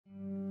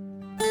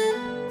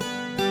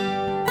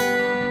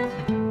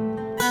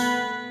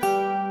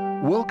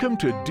Welcome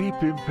to Deep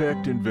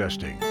Impact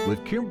Investing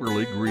with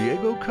Kimberly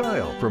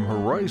Griego-Kyle from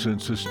Horizon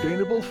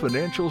Sustainable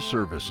Financial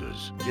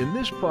Services. In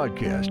this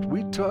podcast,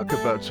 we talk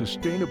about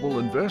sustainable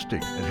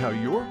investing and how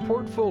your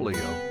portfolio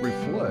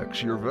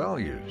reflects your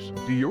values.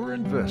 Do your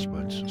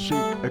investments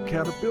seek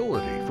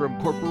accountability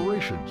from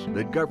corporations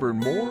that govern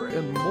more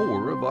and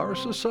more of our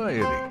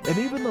society and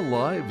even the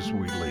lives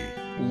we lead?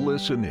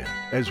 Listen in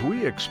as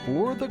we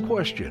explore the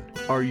question,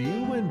 are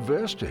you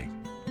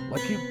investing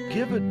like you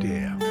give a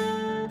damn?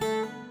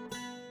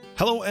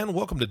 Hello and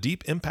welcome to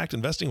Deep Impact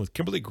Investing with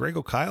Kimberly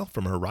Griego-Kyle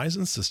from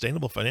Horizon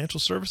Sustainable Financial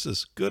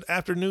Services. Good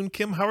afternoon,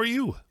 Kim. How are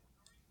you?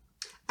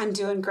 I'm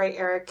doing great,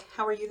 Eric.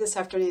 How are you this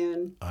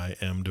afternoon? I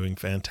am doing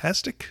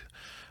fantastic.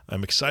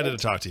 I'm excited to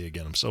talk to you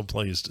again. I'm so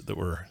pleased that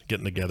we're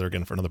getting together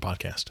again for another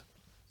podcast.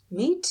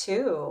 Me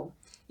too.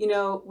 You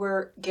know,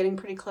 we're getting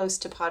pretty close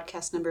to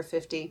podcast number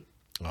 50.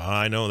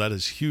 I know that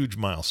is a huge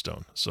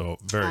milestone. So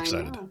very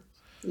excited. I know.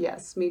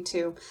 Yes, me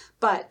too.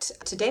 But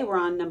today we're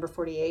on number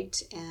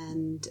 48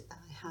 and I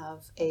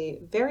have a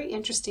very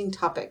interesting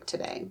topic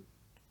today.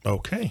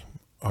 Okay.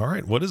 All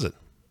right. What is it?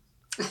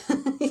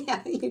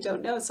 Yeah, you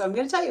don't know, so I'm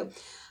going to tell you.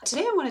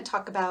 Today I want to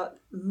talk about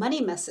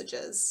money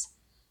messages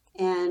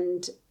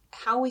and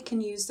how we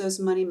can use those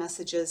money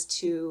messages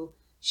to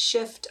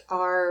shift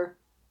our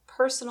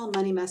personal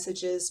money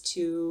messages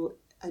to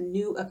a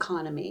new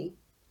economy.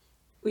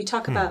 We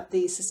talk about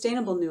the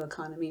sustainable new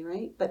economy,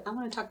 right? But I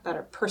want to talk about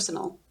our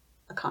personal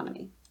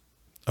economy.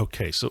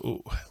 Okay.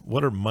 So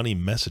what are money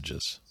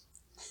messages?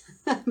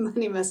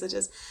 Money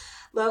messages.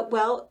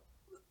 Well,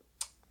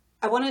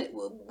 I want to,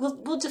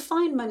 we'll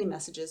define money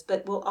messages,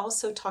 but we'll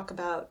also talk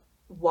about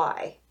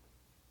why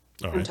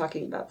I'm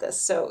talking about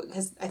this. So,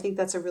 because I think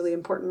that's a really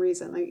important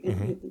reason,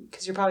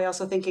 because you're probably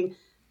also thinking,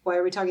 why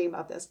are we talking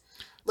about this?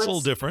 It's a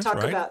little different,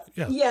 right?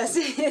 Yes,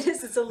 it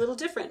is. It's a little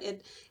different.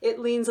 It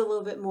leans a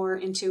little bit more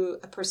into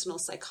a personal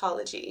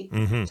psychology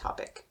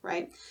topic,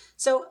 right?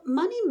 So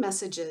money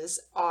messages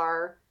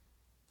are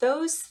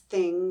those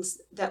things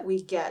that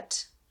we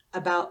get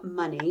about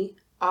money,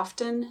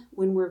 often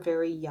when we're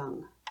very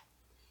young.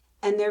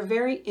 And they're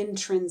very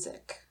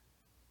intrinsic.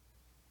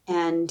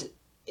 And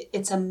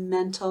it's a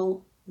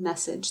mental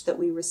message that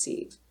we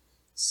receive.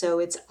 So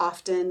it's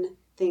often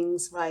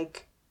things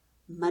like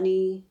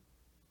money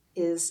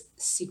is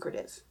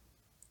secretive.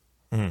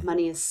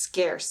 Money is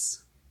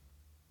scarce.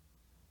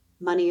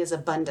 Money is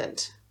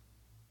abundant.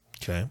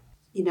 Okay.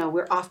 You know,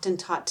 we're often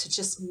taught to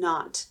just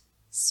not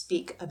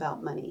speak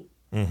about money.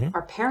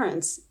 Our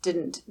parents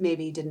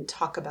didn't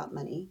talk about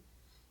money.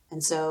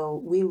 And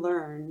so we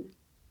learn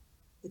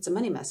it's a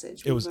money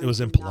message. It was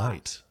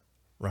impolite,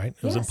 right?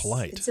 It was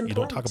impolite. It's impolite. You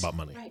don't talk about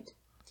money. Right.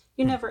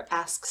 You never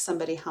ask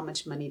somebody how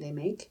much money they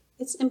make.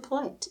 It's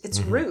impolite. It's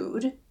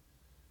rude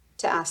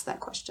to ask that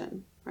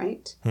question,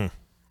 right?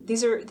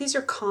 These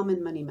are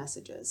common money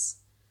messages.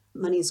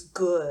 Money's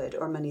good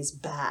or money's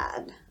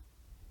bad,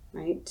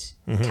 right?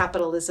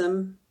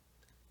 Capitalism,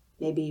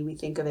 maybe we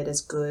think of it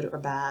as good or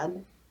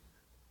bad.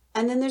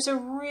 And then there's a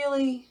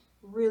really,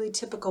 really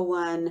typical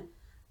one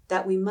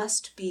that we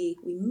must be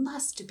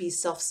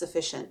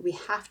self-sufficient. We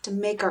have to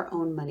make our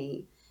own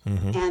money.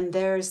 And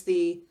there's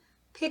the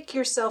pick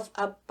yourself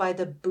up by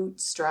the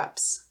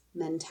bootstraps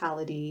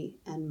mentality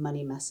and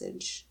money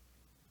message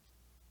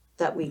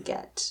that we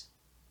get.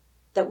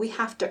 That we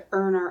have to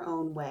earn our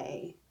own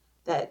way.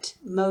 That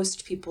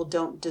most people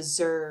don't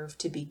deserve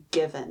to be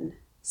given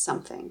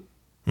something.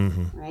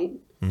 Right?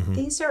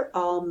 These are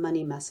all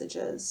money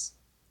messages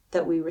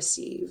that we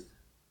receive.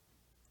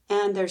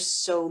 And there's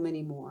so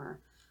many more.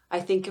 I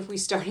think if we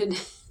started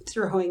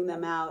throwing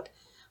them out,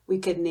 we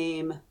could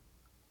name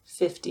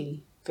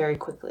 50 very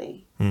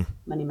quickly,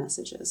 money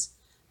messages.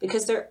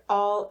 Because they're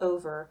all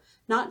over,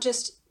 not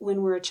just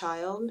when we're a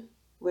child,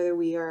 whether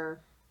we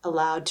are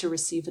allowed to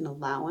receive an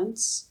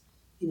allowance.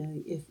 You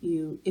know,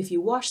 if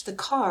you wash the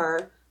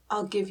car,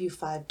 I'll give you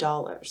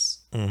 $5.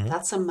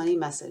 That's a money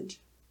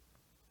message.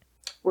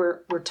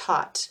 We're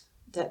taught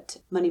that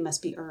money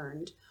must be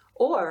earned.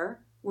 Or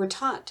we're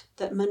taught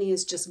that money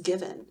is just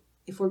given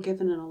if we're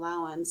given an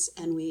allowance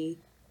and we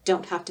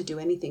don't have to do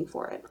anything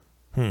for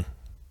it.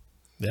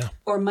 Yeah.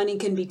 Or money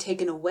can be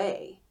taken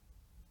away.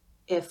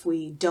 If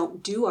we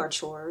don't do our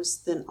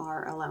chores, then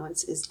our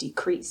allowance is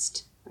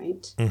decreased,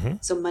 right?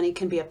 So money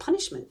can be a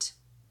punishment.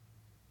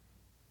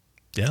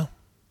 Yeah.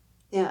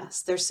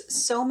 Yes, there's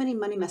so many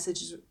money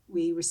messages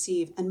we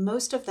receive, and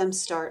most of them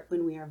start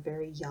when we are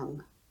very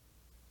young.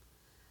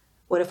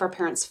 What if our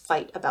parents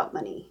fight about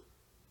money?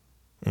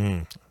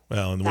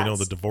 Well, and we know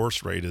the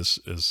divorce rate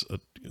is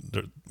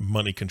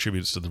money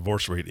contributes to the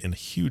divorce rate in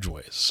huge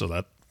ways. So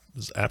that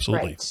is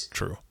absolutely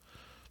true.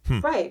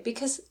 Right,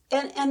 because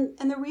and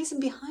the reason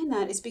behind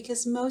that is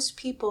because most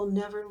people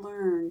never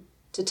learn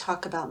to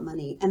talk about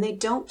money, and they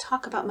don't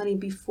talk about money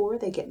before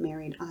they get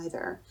married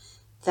either.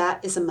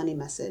 That is a money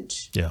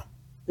message. Yeah.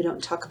 We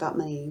don't talk about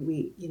money.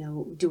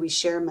 Do we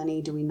share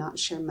money? Do we not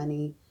share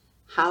money?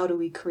 How do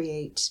we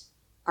create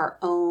our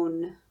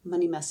own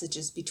money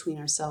messages between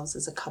ourselves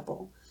as a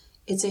couple?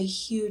 It's a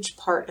huge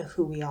part of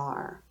who we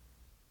are.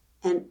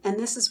 And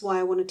this is why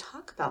I want to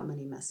talk about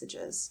money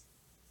messages.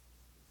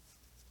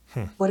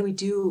 What do we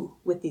do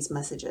with these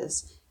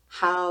messages?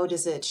 How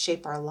does it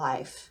shape our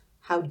life?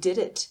 How did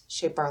it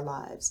shape our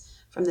lives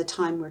from the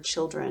time we're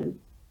children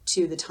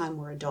to the time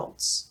we're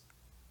adults?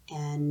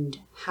 And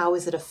how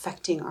is it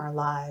affecting our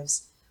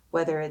lives?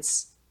 Whether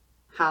it's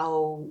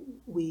how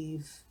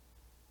we've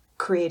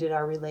created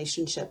our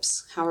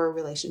relationships, how our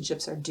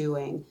relationships are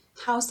doing.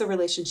 How's the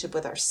relationship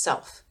with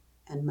ourself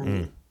and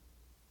money?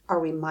 Are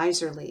we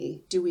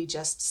miserly? Do we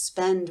just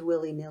spend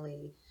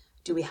willy-nilly?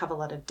 Do we have a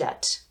lot of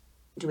debt?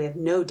 Do we have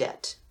no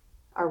debt?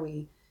 Are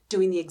we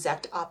doing the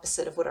exact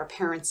opposite of what our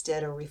parents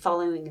did? Are we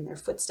following in their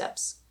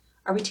footsteps?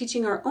 Are we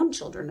teaching our own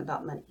children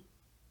about money?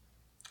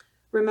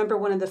 Remember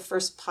one of the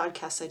first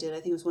podcasts I did,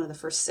 I think it was one of the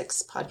first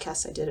 6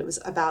 podcasts I did, it was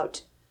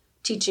about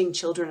teaching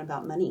children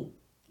about money.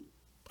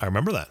 I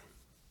remember that.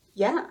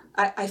 Yeah,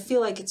 I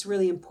feel like it's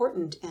really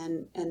important,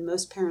 and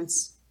most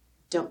parents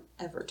don't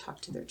ever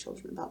talk to their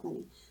children about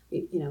money.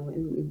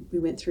 And we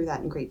went through that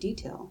in great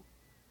detail.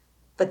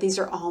 But these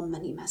are all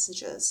money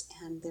messages,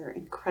 and they're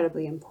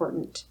incredibly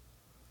important.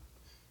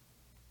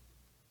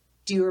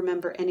 Do you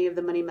remember any of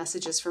the money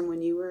messages from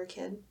when you were a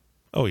kid?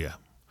 Oh, yeah.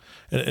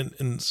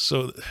 And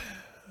so,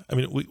 I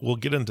mean, we'll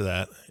get into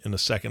that in a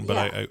second, but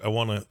yeah. I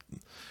want to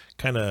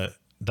kind of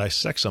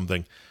dissect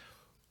something.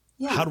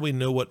 Yeah. How do we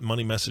know what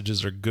money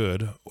messages are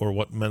good or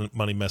what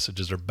money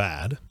messages are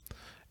bad?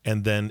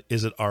 And then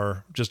is it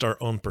just our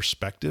own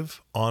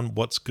perspective on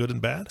what's good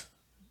and bad?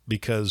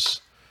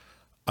 Because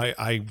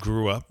I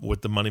grew up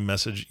with the money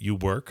message, you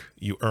work,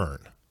 you earn.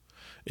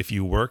 If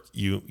you work,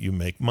 you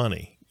make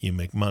money. You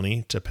make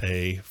money to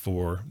pay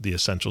for the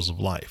essentials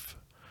of life.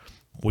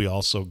 We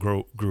also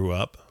grew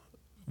up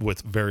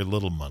with very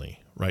little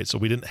money, right? So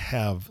we didn't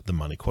have the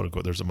money, quote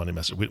unquote, there's a money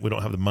message. We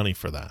don't have the money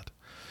for that,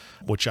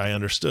 which I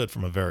understood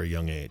from a very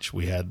young age.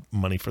 We had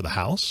money for the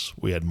house.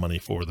 We had money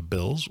for the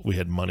bills. We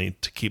had money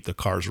to keep the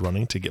cars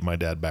running to get my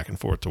dad back and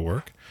forth to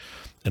work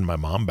and my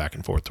mom back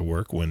and forth to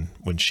work when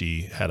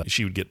she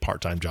would get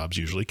part-time jobs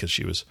usually because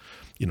she was,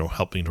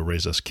 helping to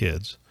raise us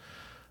kids.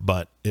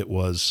 But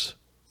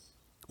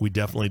we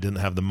definitely didn't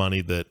have the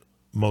money that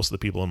most of the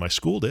people in my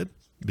school did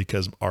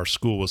because our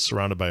school was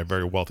surrounded by a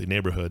very wealthy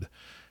neighborhood.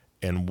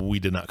 And we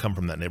did not come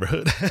from that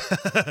neighborhood.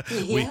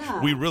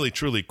 Yeah. We really,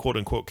 truly, quote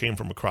unquote, came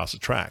from across the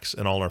tracks.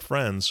 And all our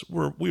friends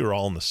we were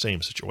all in the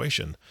same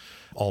situation.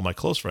 All my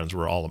close friends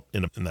were all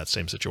in that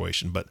same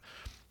situation. But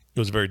it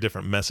was a very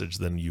different message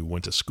than you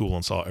went to school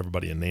and saw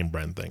everybody in name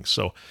brand things.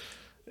 So,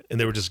 and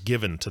they were just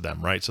given to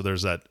them, right? So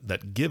there's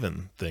that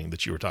given thing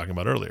that you were talking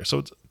about earlier.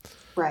 So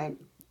right.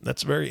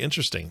 That's very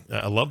interesting.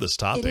 I love this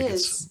topic.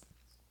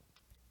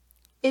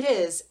 It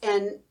is.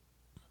 And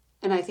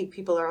I think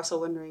people are also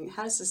wondering,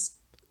 how does this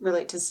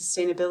relate to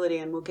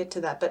sustainability? And we'll get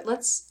to that. But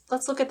let's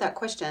look at that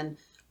question.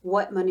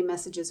 What money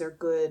messages are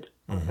good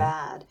or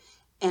bad?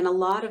 And a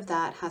lot of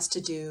that has to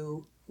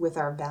do with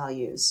our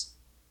values,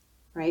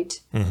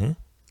 right? Mm-hmm.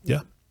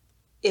 Yeah.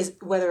 Is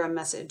whether a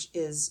message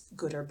is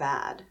good or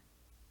bad.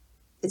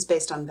 It's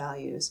based on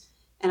values.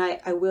 And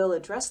I will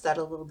address that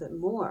a little bit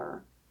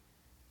more.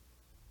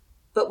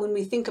 But when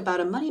we think about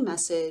a money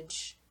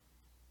message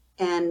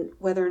and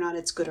whether or not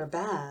it's good or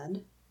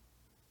bad,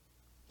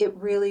 it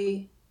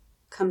really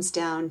comes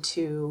down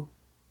to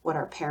what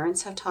our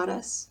parents have taught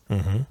us.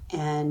 Mm-hmm.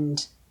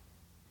 And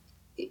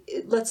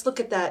let's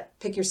look at that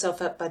pick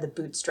yourself up by the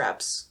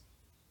bootstraps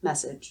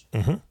message.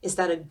 Mm-hmm. Is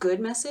that a good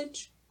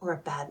message or a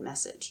bad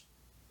message?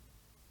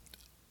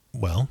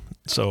 Well,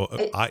 so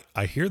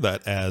I hear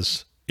that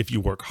as if you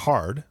work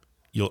hard,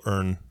 you'll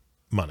earn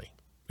money.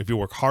 If you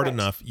work hard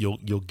enough, you'll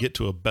get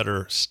to a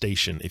better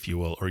station, if you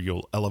will, or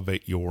you'll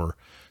elevate your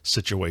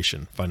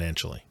situation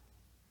financially.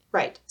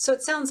 Right. So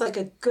it sounds like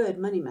a good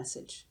money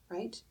message,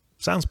 right?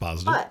 Sounds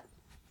positive. But,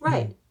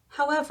 right.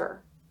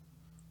 However,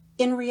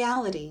 in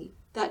reality,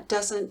 that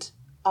doesn't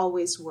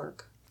always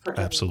work for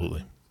everyone.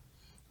 Absolutely.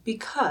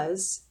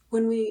 Because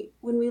when we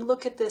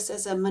look at this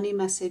as a money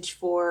message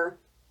for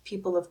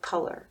people of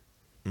color,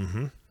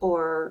 mm-hmm.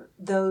 or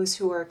those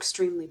who are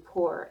extremely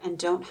poor and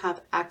don't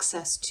have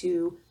access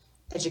to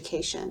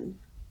education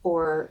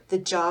or the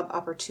job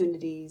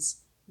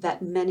opportunities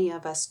that many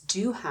of us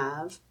do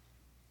have,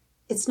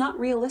 it's not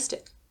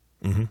realistic.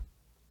 Mm-hmm.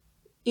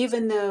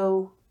 Even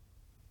though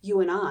you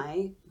and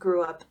I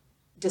grew up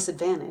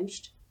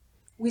disadvantaged,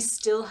 we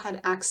still had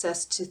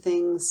access to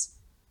things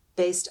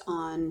based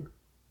on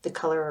the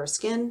color of our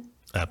skin.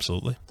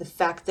 Absolutely. The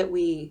fact that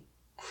we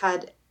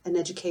had an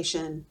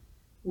education,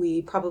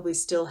 we probably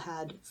still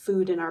had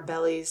food in our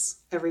bellies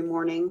every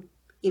morning,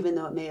 even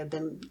though it may have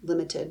been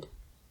limited.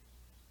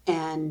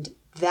 And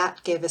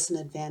that gave us an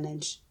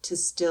advantage to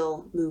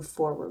still move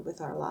forward with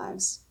our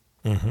lives.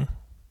 Mm-hmm.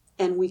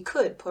 And we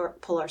could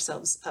pull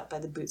ourselves up by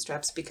the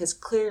bootstraps because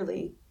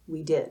clearly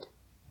we did.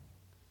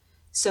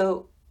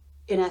 So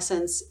in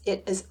essence,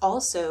 it is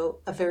also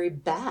a very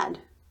bad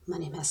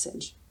money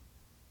message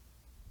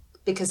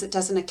because it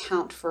doesn't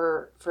account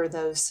for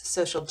those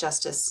social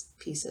justice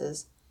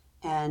pieces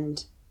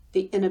and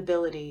the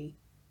inability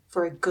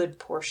for a good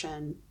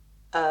portion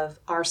of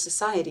our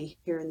society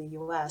here in the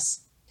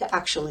US to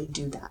actually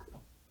do that.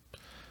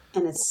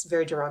 And it's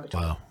very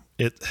derogatory. Wow.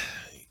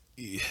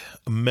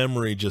 A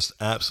memory just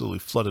absolutely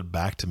flooded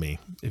back to me,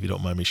 if you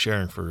don't mind me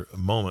sharing for a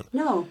moment.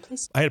 No,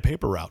 please. I had a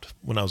paper route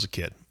when I was a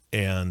kid,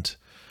 and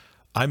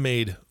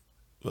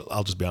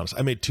I'll just be honest,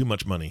 I made too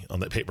much money on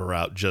that paper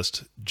route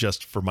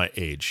just for my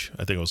age.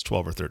 I think I was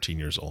 12 or 13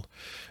 years old.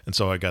 And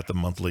so I got the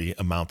monthly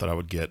amount that I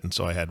would get. And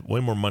so I had way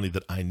more money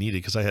than I needed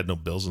because I had no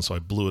bills. And so I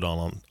blew it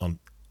all on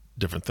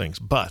different things.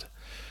 But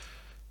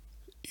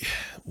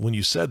when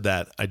you said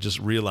that, I just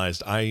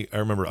realized, I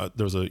remember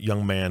there was a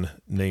young man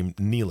named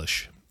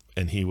Neelish,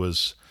 and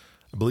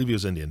I believe he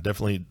was Indian,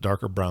 definitely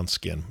darker brown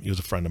skin. He was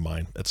a friend of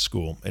mine at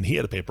school, and he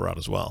had a paper route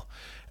as well.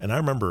 And I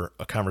remember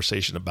a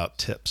conversation about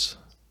tips,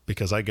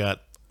 because I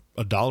got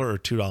 $1 or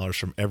 $2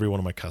 from every one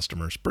of my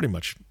customers. Pretty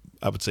much,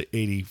 I would say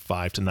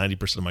 85 to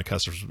 90% of my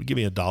customers would give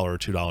me $1 or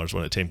 $2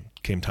 when it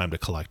came time to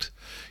collect,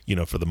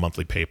 for the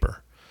monthly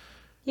paper.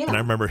 Yeah. And I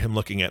remember him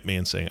looking at me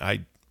and saying,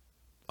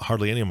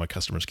 hardly any of my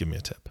customers give me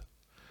a tip.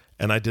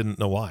 And I didn't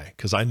know why,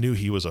 because I knew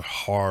he was a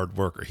hard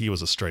worker. He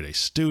was a straight A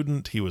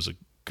student. He was a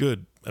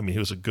good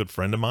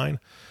friend of mine.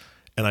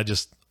 And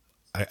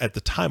at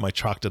the time I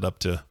chalked it up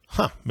to,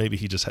 maybe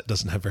he just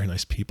doesn't have very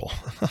nice people.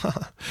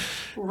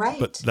 Right.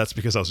 But that's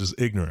because I was just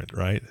ignorant,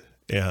 right?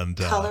 And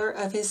color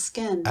of his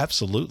skin.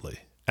 Absolutely.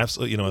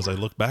 Absolutely. As I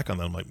look back on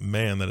that, I'm like,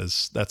 man,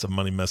 that's a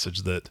money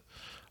message that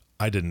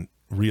I didn't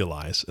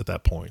realize at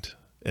that point.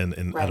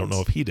 And right. I don't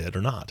know if he did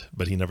or not,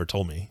 but he never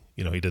told me.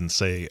 He didn't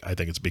say, I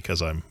think it's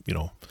because I'm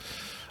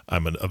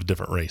of a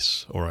different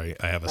race, or I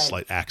have a right.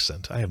 slight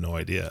accent. I have no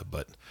idea,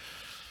 but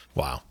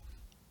wow.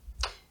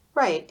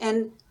 Right.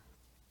 And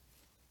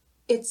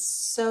it's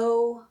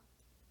so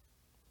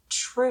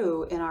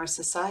true in our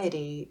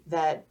society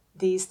that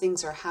these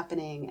things are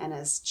happening, and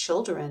as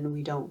children,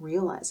 we don't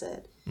realize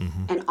it.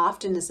 Mm-hmm. And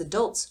often as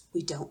adults,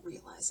 we don't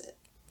realize it.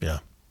 Yeah.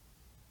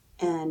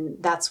 And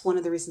that's one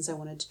of the reasons I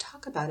wanted to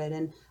talk about it.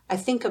 And I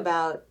think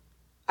about,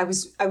 I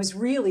was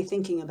really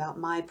thinking about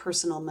my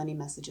personal money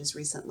messages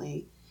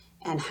recently,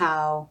 and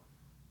how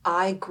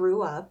I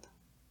grew up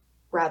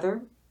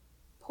rather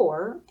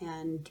poor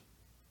and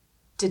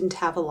didn't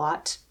have a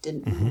lot.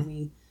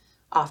 Mm-hmm.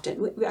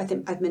 I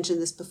think I've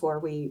mentioned this before.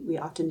 We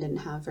often didn't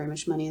have very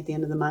much money at the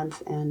end of the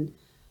month, and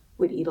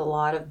we'd eat a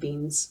lot of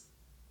beans,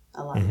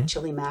 a lot mm-hmm. of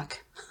chili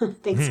mac,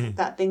 things like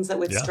that, things that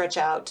would stretch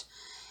out.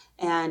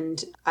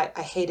 And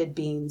I hated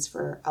beans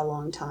for a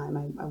long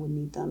time. I wouldn't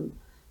eat them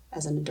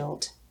as an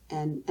adult.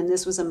 And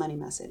this was a money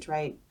message,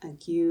 right?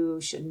 Like, you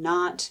should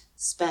not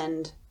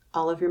spend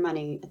all of your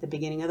money at the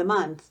beginning of the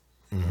month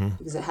mm-hmm.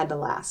 because it had to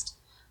last.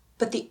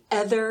 But the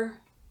other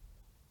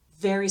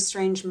very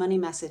strange money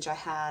message I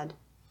had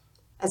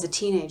as a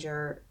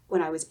teenager,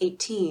 when I was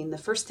 18, the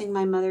first thing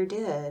my mother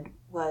did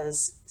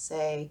was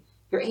say,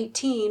 "You're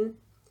 18,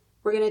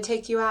 we're going to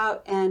take you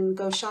out and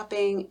go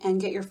shopping and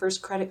get your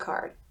first credit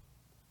card."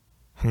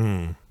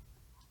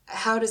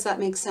 How does that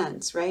make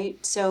sense,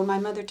 right? So my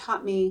mother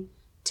taught me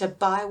to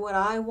buy what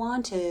I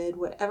wanted,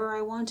 whatever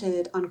I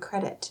wanted, on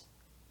credit.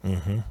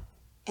 Mm-hmm.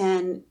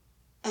 And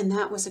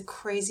that was a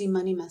crazy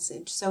money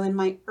message. So in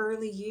my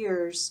early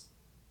years,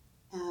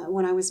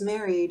 when I was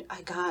married,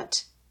 I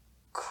got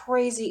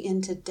crazy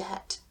into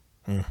debt.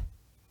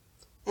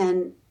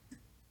 And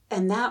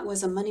that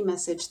was a money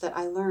message that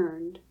I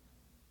learned.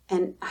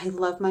 And I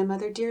love my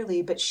mother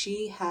dearly, but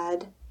she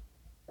had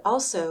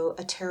also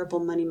a terrible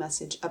money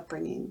message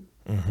upbringing.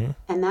 Mm-hmm.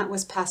 And that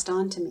was passed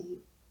on to me.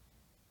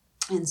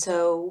 And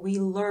so we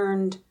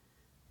learned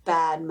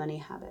bad money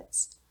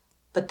habits.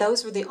 But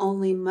those were the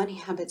only money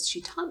habits she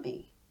taught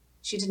me.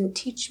 She didn't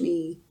teach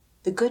me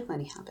the good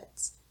money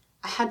habits.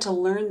 I had to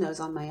learn those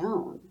on my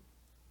own.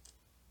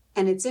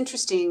 And it's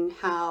interesting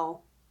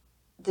how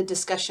the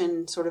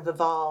discussion sort of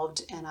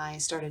evolved, and I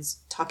started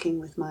talking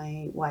with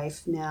my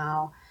wife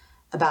now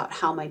about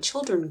how my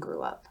children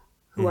grew up,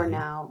 who mm-hmm. are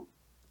now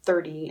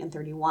 30 and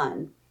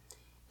 31.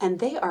 And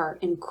they are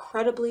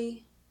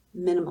incredibly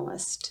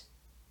minimalist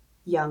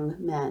young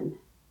men.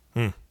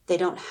 They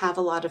don't have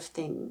a lot of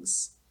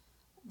things.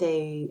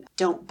 They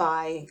don't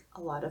buy a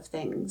lot of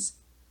things.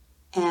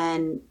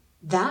 And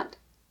that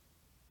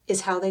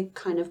is how they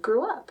kind of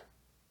grew up.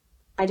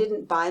 I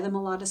didn't buy them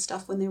a lot of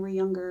stuff when they were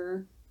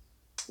younger.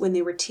 When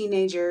they were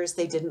teenagers,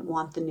 they didn't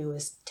want the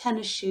newest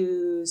tennis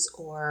shoes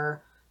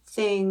or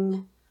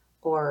thing,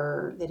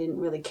 or they didn't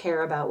really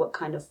care about what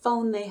kind of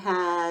phone they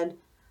had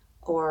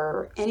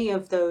or any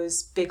of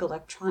those big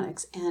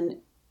electronics. And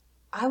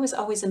I was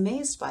always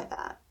amazed by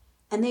that.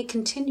 And they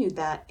continued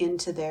that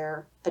into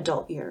their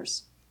adult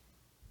years.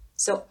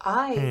 So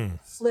I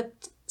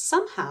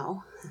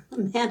somehow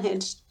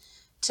managed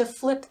to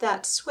flip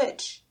that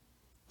switch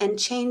and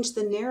change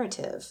the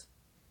narrative.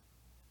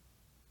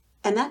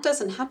 And that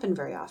doesn't happen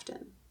very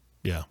often.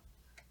 Yeah.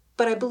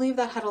 But I believe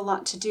that had a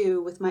lot to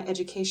do with my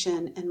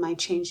education and my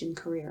change in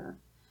career.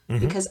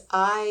 Mm-hmm. Because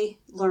I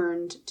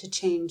learned to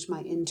change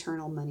my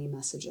internal money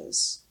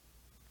messages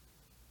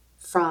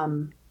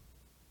from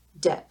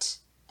debt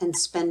and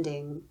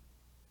spending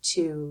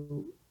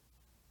to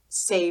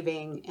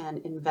saving and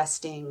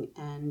investing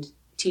and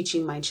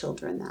teaching my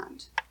children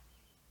that.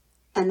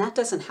 And that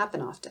doesn't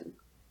happen often.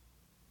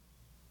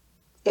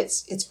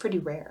 It's pretty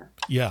rare.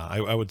 Yeah,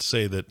 I would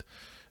say that,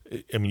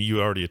 I mean, you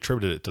already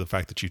attributed it to the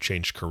fact that you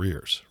changed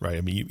careers, right?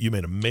 I mean, you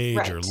made a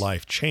major Right.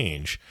 life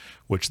change,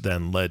 which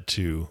then led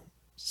to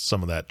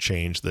some of that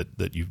change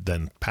that you've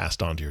then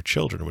passed on to your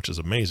children, which is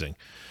amazing.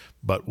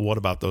 But what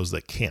about those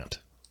that can't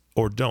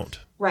or don't,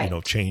 Right.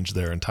 change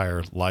their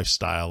entire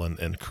lifestyle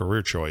and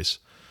career choice?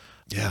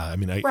 Yeah, I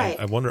mean, Right.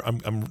 I wonder.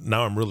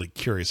 I'm really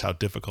curious how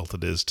difficult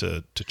it is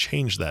to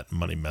change that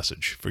money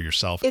message for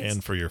yourself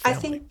and for your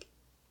family.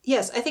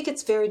 I think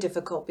it's very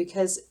difficult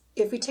because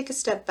if we take a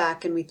step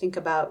back and we think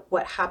about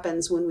what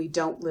happens when we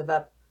don't live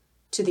up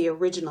to the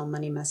original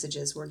money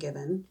messages we're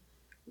given,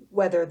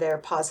 whether they're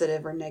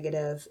positive or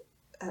negative,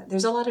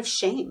 there's a lot of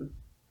shame.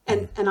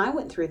 And I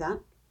went through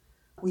that.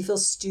 We feel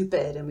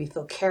stupid and we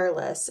feel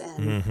careless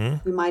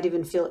and we might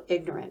even feel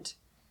ignorant.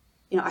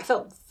 I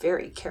felt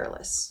very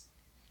careless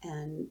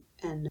and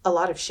a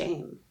lot of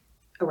shame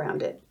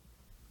around it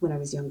when I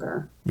was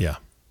younger. Yeah.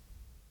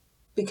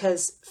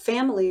 Because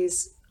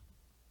families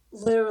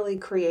literally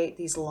create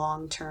these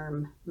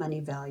long-term money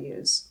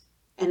values,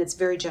 and it's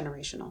very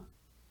generational.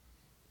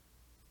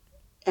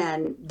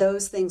 And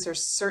those things are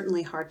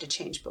certainly hard to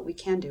change, but we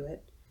can do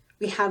it.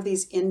 We have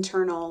these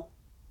internal,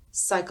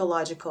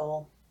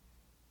 psychological,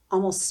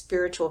 almost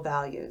spiritual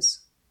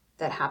values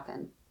that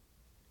happen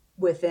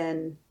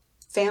within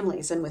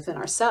families and within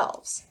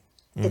ourselves.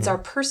 It's our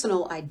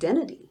personal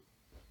identity,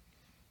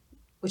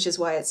 which is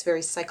why it's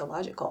very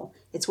psychological.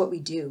 It's what we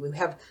do.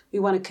 We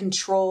want to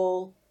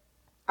control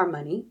our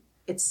money.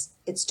 It's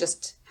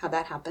just how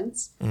that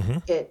happens.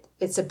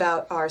 It's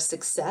about our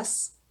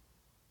success,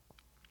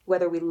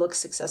 whether we look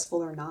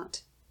successful or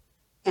not.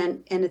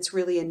 And it's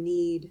really a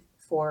need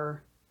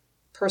for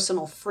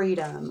personal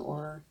freedom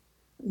or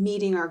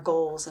meeting our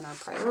goals and our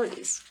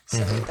priorities.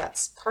 So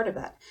that's part of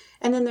that.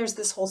 And then there's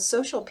this whole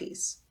social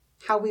piece,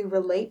 how we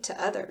relate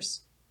to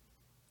others,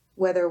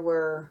 whether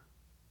we're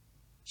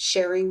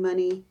sharing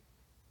money,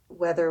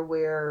 whether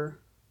we're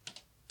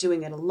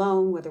doing it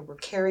alone, whether we're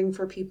caring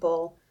for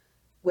people,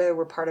 whether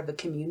we're part of a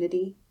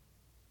community.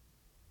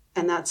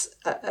 And that's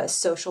a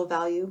social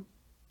value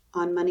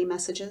on money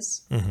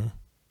messages.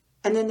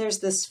 And then there's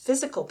this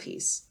physical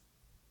piece.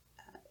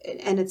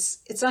 And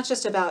it's not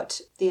just about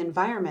the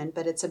environment,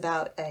 but it's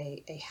about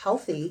a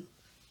healthy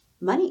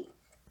money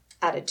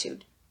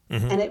attitude.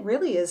 And it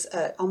really is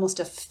almost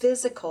a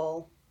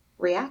physical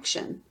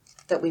reaction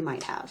that we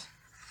might have.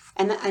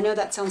 And I know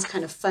that sounds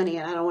kind of funny,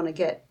 and I don't want to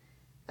get,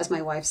 as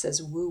my wife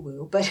says,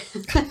 woo-woo, but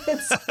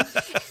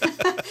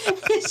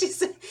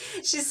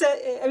she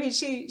said, I mean,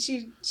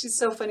 she's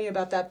so funny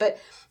about that. But,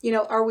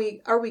 are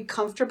we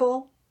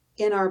comfortable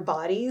in our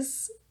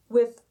bodies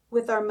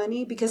with our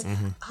money? Because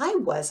I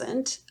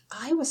wasn't.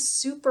 I was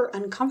super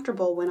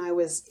uncomfortable when I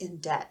was in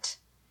debt.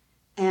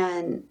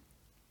 And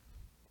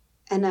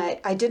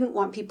I didn't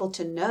want people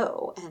to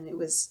know. And it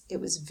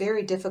was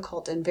very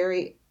difficult and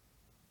very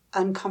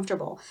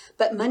uncomfortable.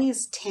 But money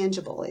is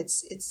tangible.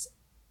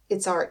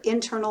 It's our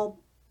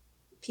internal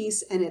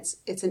piece, and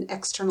it's an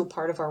external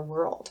part of our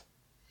world.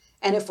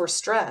 And if we're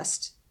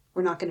stressed,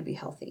 we're not going to be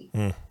healthy.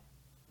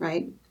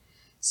 Right?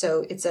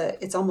 So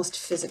it's almost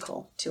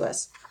physical to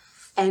us.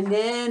 And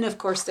then, of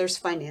course, there's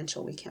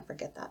financial. We can't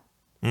forget that.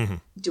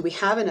 Do we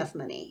have enough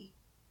money?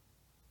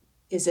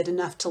 Is it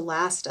enough to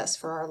last us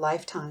for our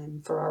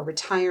lifetime, for our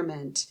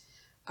retirement?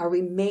 Are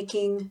we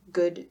making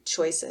good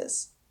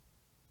choices?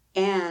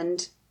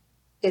 And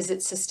is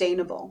it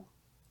sustainable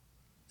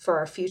for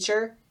our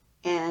future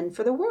and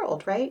for the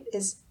world, right?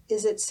 Is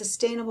it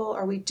sustainable?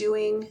 Are we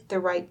doing the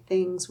right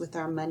things with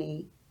our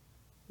money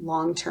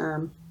long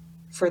term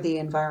for the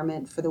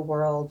environment, for the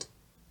world,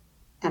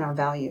 and our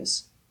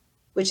values?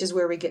 Which is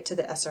where we get to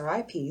the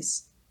SRI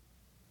piece.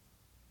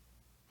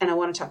 And I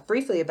want to talk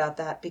briefly about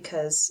that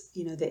because,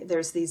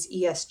 there's these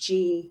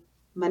ESG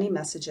money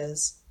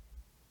messages.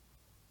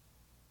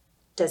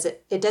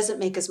 It doesn't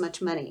make as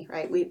much money,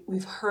 right?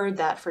 We've heard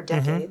that for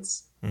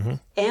decades.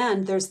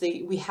 And there's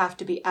we have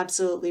to be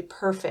absolutely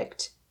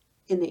perfect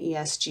in the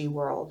ESG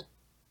world,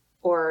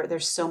 or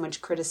there's so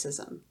much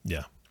criticism.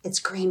 Yeah. It's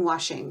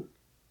greenwashing,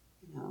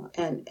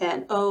 and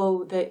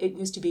it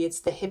used to be, it's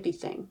the hippie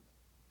thing.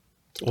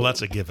 Well,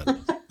 that's a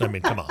given. I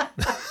mean, come on.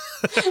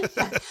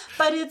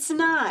 But it's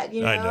not,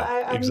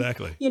 I know.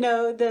 Exactly.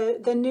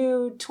 The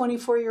new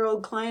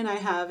 24-year-old client I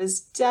have is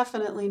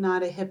definitely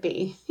not a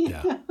hippie.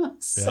 Yeah.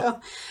 So,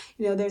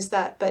 there's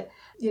that. But,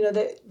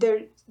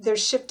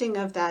 there's shifting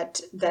of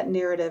that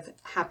narrative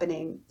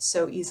happening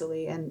so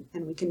easily, and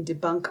we can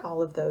debunk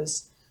all of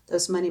those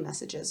money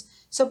messages.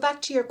 So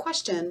back to your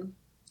question,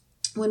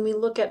 when we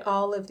look at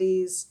all of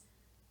these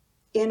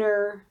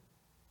inner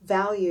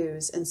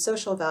values and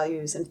social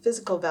values and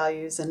physical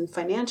values and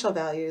financial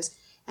values,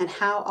 and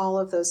how all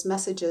of those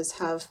messages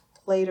have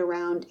played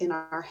around in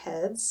our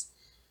heads,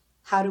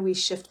 how do we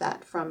shift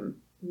that from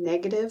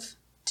negative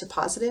to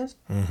positive?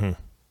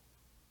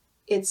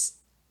 It's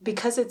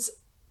because it's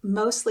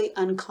mostly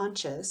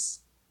unconscious,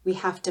 we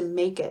have to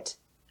make it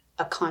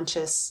a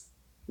conscious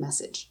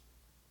message.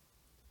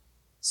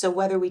 So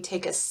whether we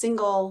take a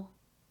single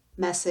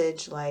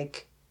message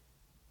like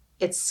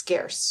it's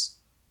scarce,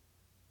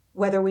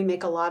 whether we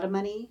make a lot of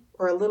money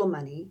or a little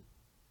money,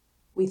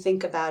 we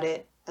think about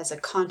it as a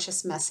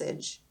conscious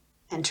message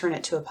and turn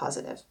it to a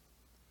positive.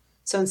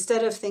 So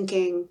instead of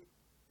thinking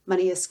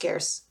money is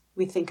scarce,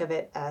 we think of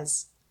it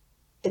as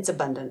it's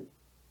abundant.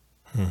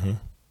 Mm-hmm.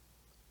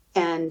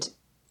 And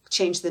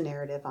change the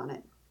narrative on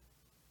it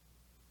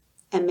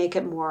and make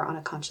it more on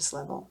a conscious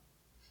level.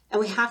 And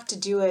we have to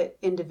do it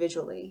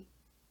individually.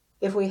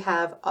 If we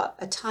have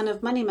a ton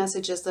of money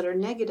messages that are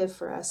negative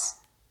for us,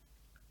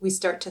 we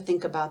start to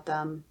think about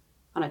them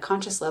on a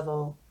conscious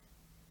level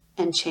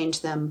and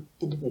change them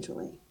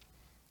individually.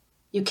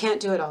 You can't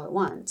do it all at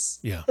once.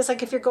 Yeah. It's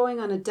like if you're going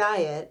on a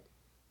diet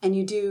and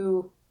you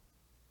do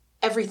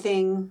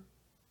everything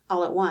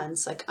all at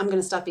once, like I'm going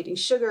to stop eating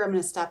sugar, I'm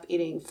going to stop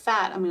eating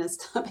fat, I'm going to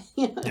stop,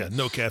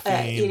 no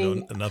caffeine,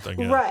 eating, nothing.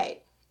 Yeah.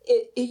 Right.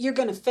 You're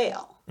going to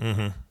fail.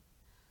 Mm-hmm.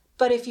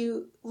 But if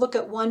you look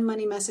at one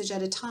money message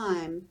at a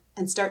time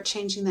and start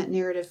changing that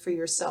narrative for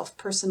yourself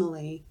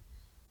personally,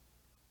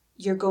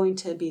 you're going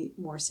to be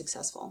more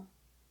successful.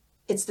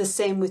 It's the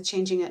same with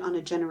changing it on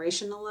a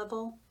generational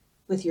level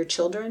with your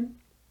children,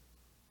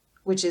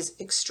 which is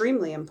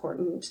extremely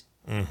important.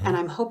 Mm-hmm. And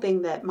I'm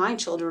hoping that my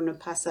children will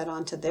pass that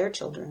on to their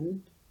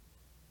children.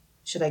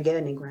 Should I get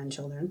any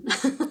grandchildren?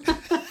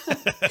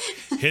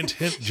 Hint,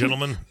 hint,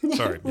 gentlemen.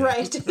 Sorry.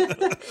 Right.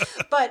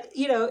 But,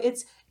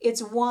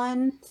 it's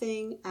one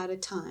thing at a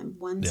time,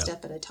 one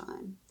step at a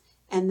time.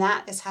 And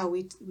that is how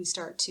we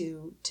start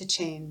to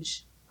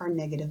change our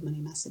negative money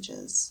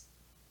messages.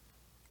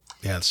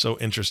 Yeah, it's so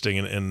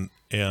interesting.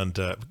 And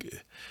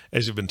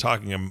as you've been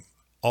talking,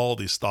 all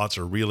these thoughts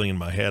are reeling in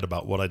my head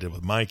about what I did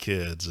with my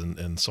kids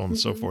and so on and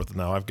so forth. And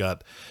now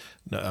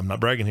I'm not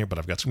bragging here, but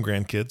I've got some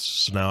grandkids.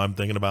 So now I'm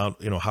thinking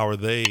about, how are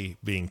they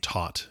being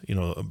taught,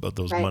 about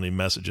those money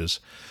messages.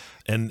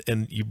 And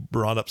you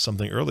brought up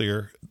something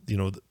earlier,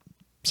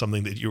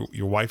 something that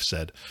your wife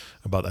said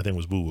about, I think it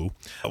was woo-woo,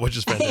 which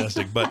is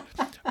fantastic. But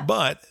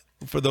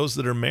for those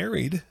that are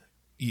married,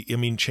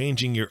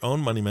 changing your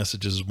own money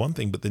messages is one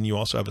thing, but then you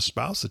also have a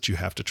spouse that you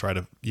have to try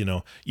to, you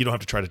don't have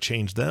to try to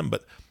change them,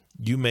 but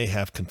you may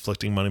have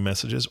conflicting money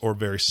messages or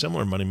very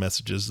similar money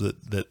messages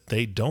that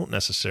they don't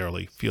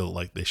necessarily feel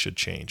like they should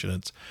change.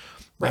 And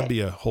that'd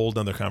be a whole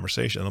nother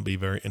conversation. It'll be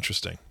very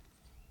interesting.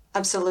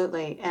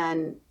 Absolutely.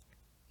 And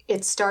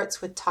it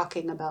starts with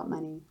talking about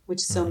money, which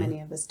so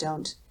many of us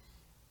don't.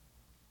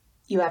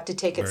 You have to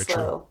take it very slow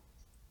true.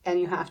 And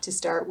you have to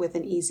start with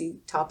an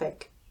easy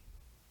topic.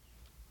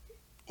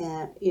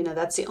 And,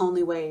 that's the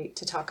only way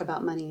to talk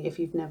about money if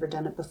you've never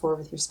done it before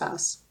with your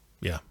spouse.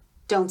 Yeah.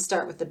 Don't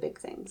start with the big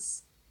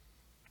things.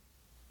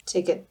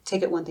 Take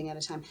it one thing at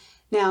a time.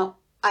 Now,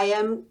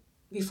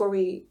 before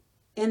we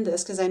end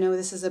this, because I know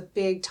this is a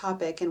big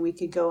topic and we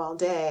could go all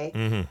day,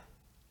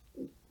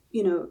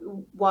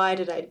 why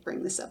did I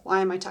bring this up?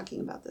 Why am I talking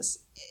about this?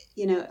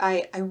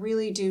 I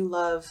really do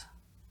love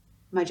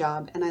my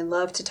job and I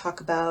love to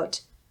talk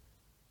about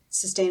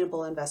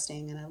sustainable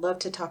investing and I love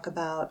to talk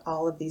about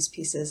all of these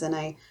pieces. And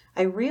I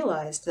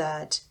realized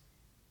that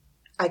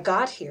I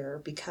got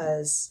here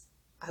because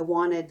I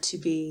wanted to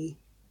be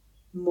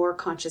more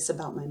conscious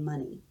about my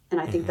money.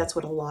 And I think that's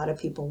what a lot of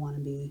people want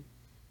to be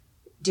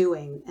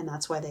doing. And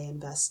that's why they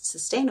invest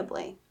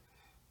sustainably.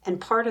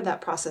 And part of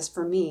that process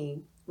for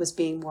me was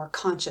being more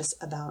conscious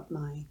about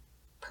my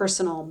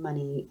personal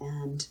money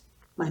and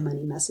my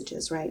money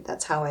messages, right?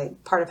 That's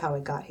part of how I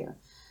got here.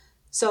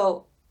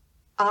 So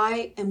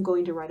I am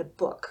going to write a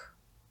book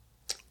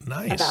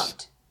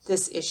about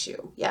this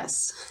issue.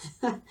 Yes.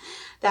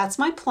 That's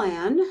my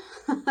plan.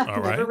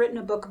 I've never written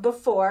a book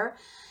before.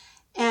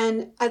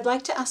 And I'd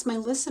like to ask my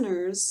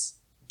listeners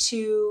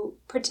to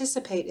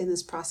participate in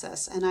this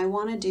process. And I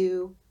want to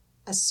do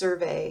a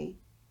survey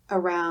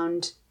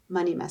around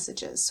money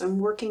messages. So I'm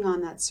working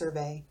on that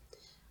survey.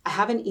 I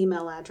have an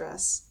email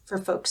address for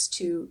folks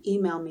to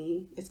email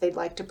me if they'd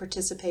like to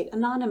participate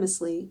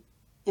anonymously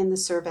in the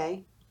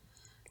survey.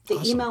 The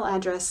awesome. email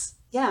address,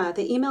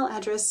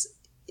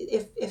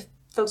 if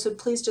folks would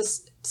please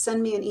just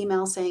send me an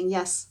email saying,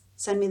 yes,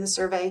 send me the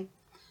survey.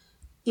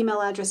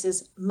 Email address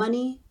is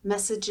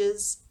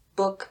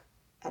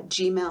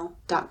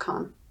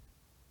moneymessagesbook@gmail.com.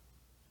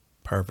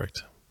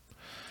 Perfect.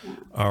 Yeah.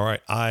 All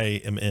right.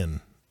 I am in.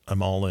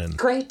 I'm all in.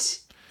 Great.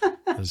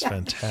 It's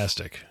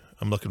fantastic.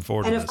 I'm looking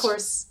forward to this.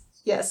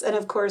 And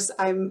of course,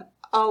 I'm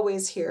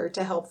always here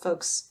to help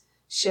folks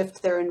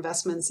shift their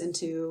investments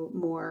into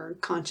more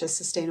conscious,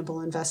 sustainable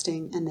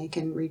investing. And they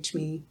can reach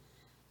me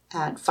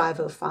at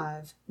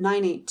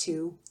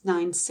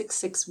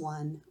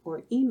 505-982-9661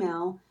 or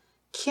email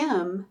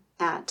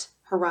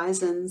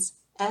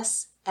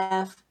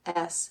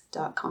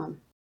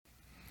Kim@horizonssfs.com.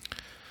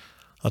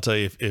 I'll tell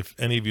you, if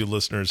any of you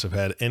listeners have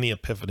had any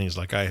epiphanies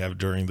like I have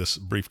during this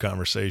brief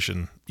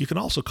conversation, you can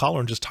also call her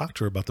and just talk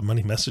to her about the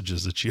money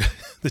messages that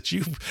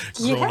you've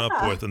grown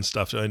up with and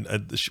stuff. And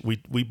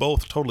we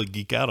both totally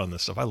geek out on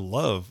this stuff. I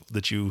love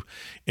that you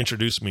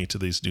introduced me to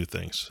these new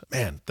things.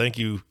 Man, thank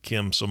you,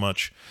 Kim, so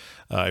much.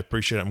 I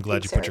appreciate it. I'm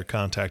glad you put your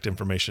contact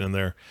information in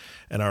there.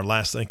 And our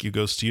last thank you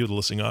goes to you, the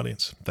listening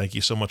audience. Thank you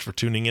so much for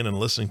tuning in and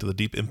listening to the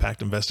Deep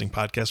Impact Investing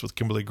Podcast with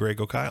Kimberly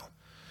Griego Kyle.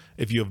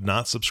 If you have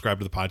not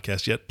subscribed to the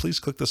podcast yet, please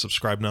click the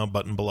subscribe now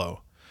button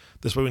below.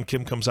 This way, when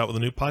Kim comes out with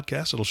a new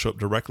podcast, it'll show up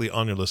directly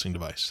on your listening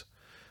device.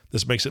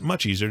 This makes it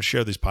much easier to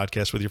share these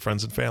podcasts with your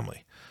friends and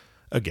family.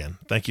 Again,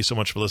 thank you so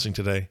much for listening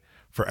today.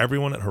 For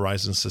everyone at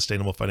Horizon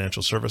Sustainable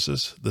Financial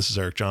Services, this is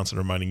Eric Johnson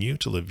reminding you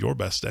to live your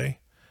best day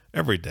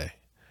every day.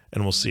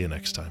 And we'll see you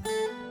next time.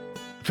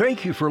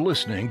 Thank you for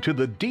listening to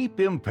the Deep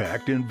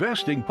Impact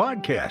Investing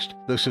Podcast,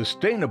 the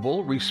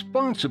sustainable,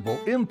 responsible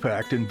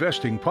impact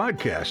investing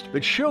podcast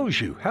that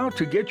shows you how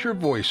to get your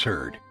voice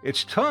heard.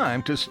 It's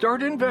time to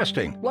start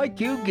investing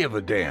like you give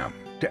a damn.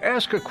 To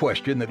ask a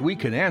question that we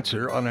can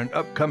answer on an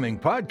upcoming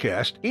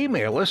podcast,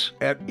 email us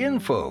at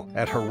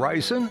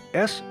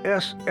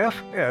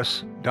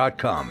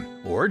info@horizonssfs.com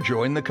or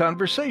join the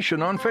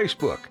conversation on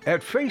Facebook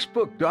at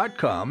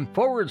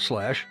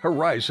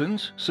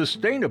facebook.com/Horizons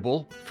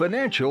Sustainable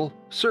Financial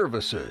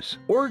Services,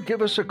 or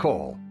give us a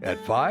call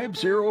at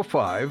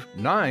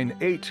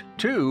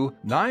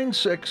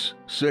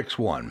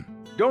 505-982-9661.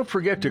 Don't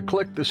forget to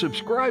click the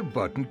subscribe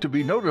button to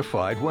be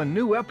notified when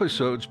new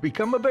episodes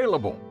become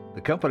available. The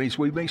companies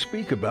we may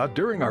speak about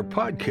during our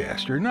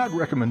podcast are not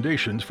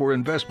recommendations for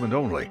investment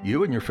only.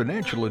 You and your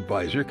financial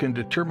advisor can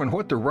determine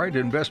what the right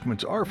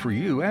investments are for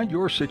you and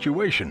your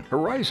situation.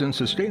 Horizon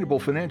Sustainable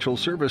Financial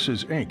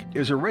Services, Inc.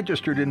 is a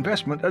registered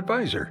investment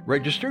advisor,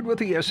 registered with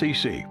the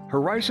SEC.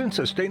 Horizon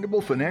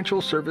Sustainable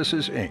Financial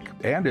Services, Inc.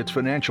 and its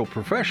financial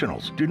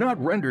professionals do not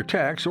render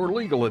tax or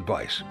legal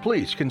advice.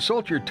 Please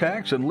consult your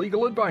tax and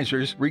legal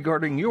advisors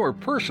regarding your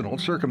personal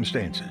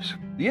circumstances.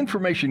 The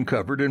information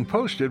covered and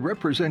posted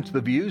represents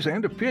the views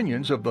and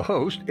opinions of the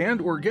host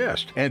and or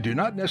guest, and do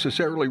not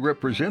necessarily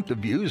represent the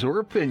views or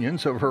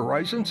opinions of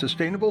Horizon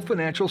Sustainable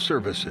Financial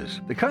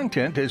Services. The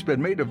content has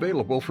been made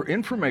available for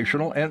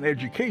informational and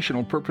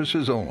educational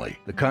purposes only.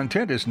 The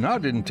content is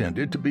not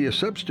intended to be a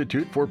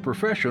substitute for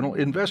professional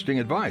investing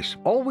advice.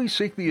 Always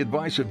seek the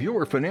advice of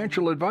your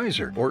financial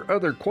advisor or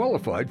other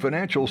qualified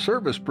financial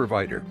service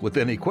provider with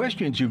any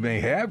questions you may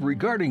have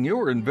regarding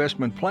your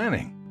investment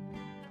planning.